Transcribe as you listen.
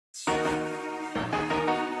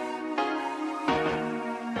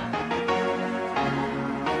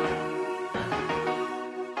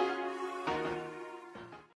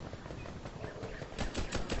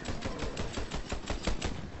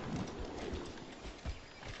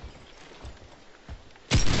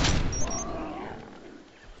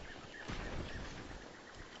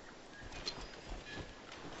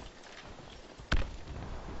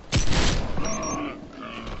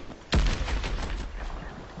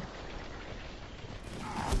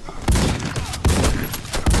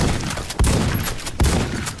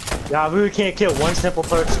Nah, we can't kill one simple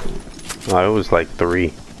person. Oh, it was like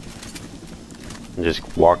 3. I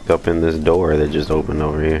just walked up in this door that just opened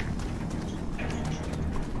over here.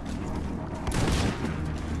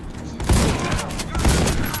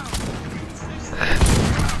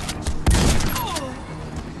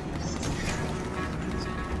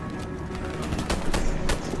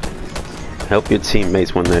 Help your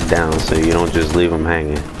teammates when they're down so you don't just leave them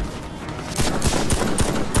hanging.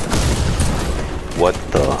 What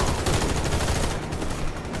the?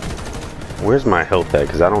 Where's my health at?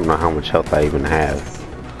 Because I don't know how much health I even have.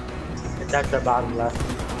 It's at the bottom left.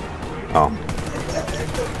 Oh.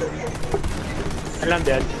 And I'm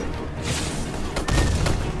dead.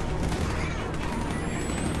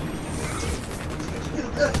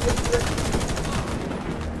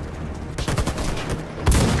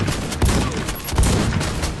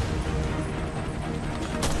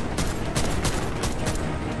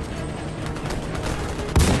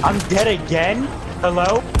 I'm dead again?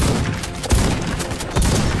 Hello?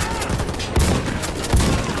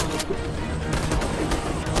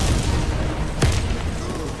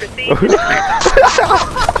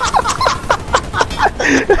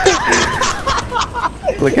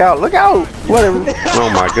 Look out, look out! Whatever. Oh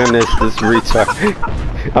my goodness, this retard.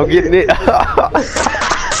 I'm getting it.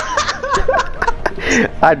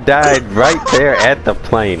 I died right there at the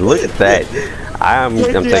plane. Look at that. I'm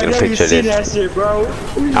taking a picture of this. Shit, bro.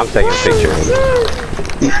 I'm taking a picture of it.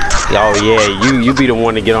 Oh yeah, you be the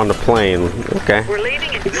one to get on the plane. Okay. We're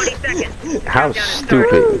leaving in 20 seconds. How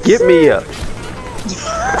stupid. Get me up.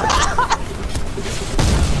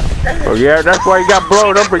 Oh yeah, that's why you got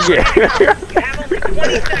blown up again. You have only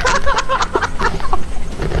 20 seconds.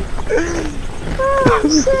 Oh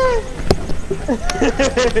shit.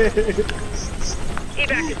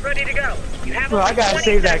 Evac is ready to go. You have Bro, I gotta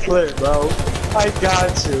save that clip, bro. I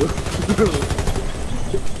got to.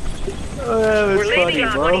 Oh, that was We're funny, leaving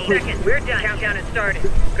in bro. 20 seconds. We're done. Countdown has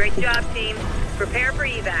started. Great job, team. Prepare for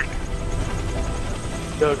evac.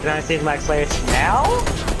 So, can I save my class now?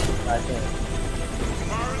 I think.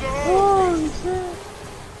 Oh, shit.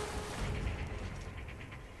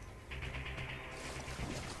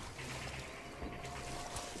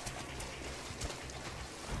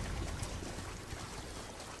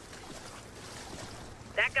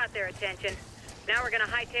 That got their attention. Now we're gonna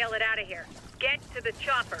hightail it out of here. Get to the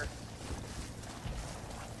chopper.